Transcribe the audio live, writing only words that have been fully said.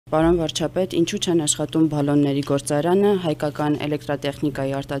Պարոն վարչապետ, ինչու չեն աշխատում բալոնների գործարանը, հայկական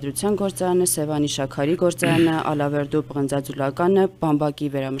էլեկտրատեխնիկայի արտադրության գործարանը, Սևանի շաքարի գործարանը, Ալավերդու պղնձաձուլականը, բամբակի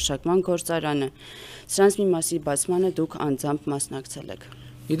վերամշակման գործարանը։ Սրանց մի մասի բացմանը դուք անձամբ մասնակցել եք։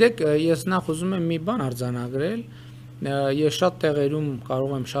 Գիտեք, ես նախ ուզում եմ մի բան արձանագրել, ես շատ տեղերում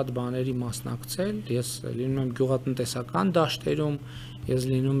կարող եմ շատ բաների մասնակցել, ես լինում եմ գյուղատնտեսական դաշտերում, ես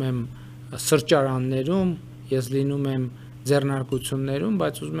լինում եմ սրճարաններում, ես լինում եմ ձեռնարկություններում,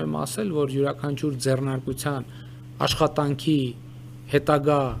 բայց ուզում եմ ասել, որ յուրաքանչյուր ձեռնարկության աշխատանքի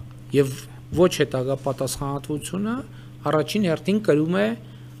հետագա եւ ոչ հետագա պատասխանատվությունը առաջին հերթին կրում է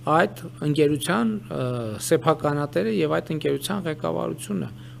այդ ընկերության սեփականատերը եւ այդ ընկերության ղեկավարությունը։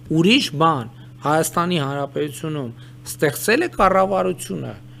 Ուրիշ բան Հայաստանի Հանրապետությունում ստեղծել է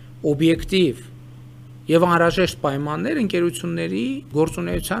կառավարությունը օբյեկտիվ եւ անհրաժեշտ պայմաններ ընկերությունների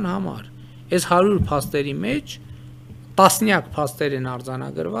գործունեության համար։ Այս 100 փաստերի մեջ տասնյակ փաստեր են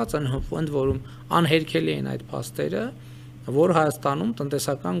արձանագրված, ընդ որում անհերքելի են այդ փաստերը, որ Հայաստանում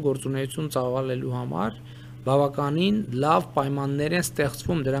տնտեսական գործունեություն ծավալելու համար բավականին լավ պայմաններ են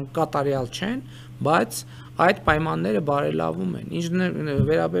ստեղծվում, դրանք կատարյալ չեն, բայց այդ պայմանները բարելավում են։ Ինչ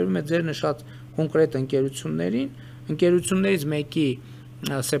վերաբերում է ձեր նշած կոնկրետ ընկերություններին, ընկերություններից մեկի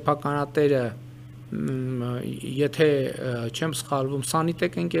սեփականատերը, եթե չեմ սխալվում,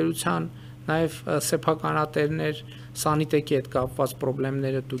 Սանիտեկ ընկերության նաև սեփականատերներ, Սանիտեկի հետ կապված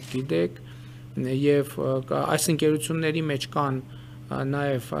խնդիրները դուք գիտեք, եւ այս ընկերությունների մեջ կան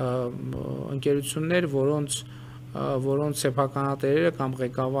նաև ընկերություններ, որոնց սեփականատերերը կամ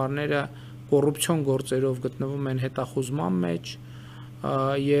ղեկավարները կոռուպցիոն գործերով գտնվում են հետախուզման մեջ,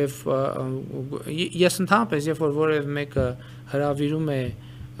 եւ ես ընդհանրապես երբ որ որևէ մեկը հրավիրում է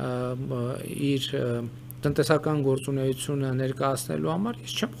իր տնտեսական գործունեությունը ներկայացնելու համար,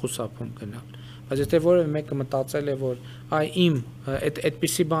 ես չեմ խուսափում գնալ, բայց եթե որևէ մեկը մտածել է, որ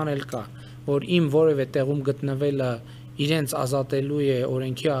այդպիսի բան էլ կա, որ իմ որևէ տեղում գտնվելը իրենց ազատելու է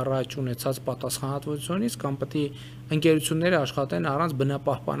օրենքի առաջ ունեցած պատասխանատվությունից, կամ պետք է ընկերությունները աշխատեն առանց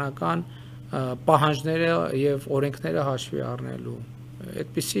բնապահպանական պահանջները եւ օրենքները հաշվի առնելու։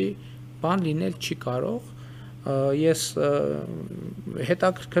 Այդպիսի բան լինել չի կարող։ Ես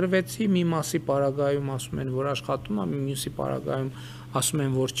հետաքրքրվեցի մի մասի պարագայում ասում են, որ աշխատում է, մյուսի պարագայում ասում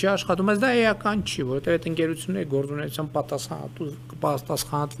են, որ չի աշխատում, բայց դա էական չի, որովհետեւ այդ ընկերությունների գործունեության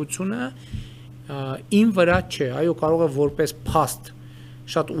պատասխանատվությունը իմ վրա չէ, այո, կարող է որպես փաստ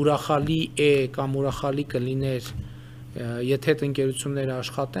շատ ուրախալի է կամ ուրախալի կլիներ, եթե այդ ընկերությունները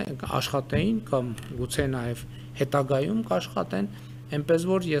աշխատեին կամ գուցե նաև հետագայում կաշխատեն, այնպես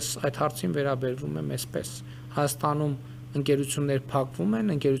որ ես այդ հարցին վերաբերվում եմ այսպես։ Հայաստանում ընկերություններ փակվում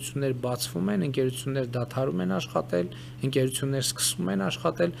են, ընկերություններ բացվում են, ընկերություններ դադարում են աշխատել, ընկերություններ սկսում են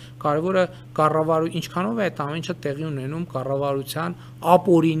աշխատել, կարևորը ինչքանով է այդ ամեն ինչը տեղի ունենում կառավարության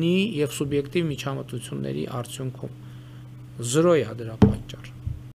ապօրինի եւ սուբյեկտիվ միջամտությունների արդյունքում։ 0 է դրա պատճառը։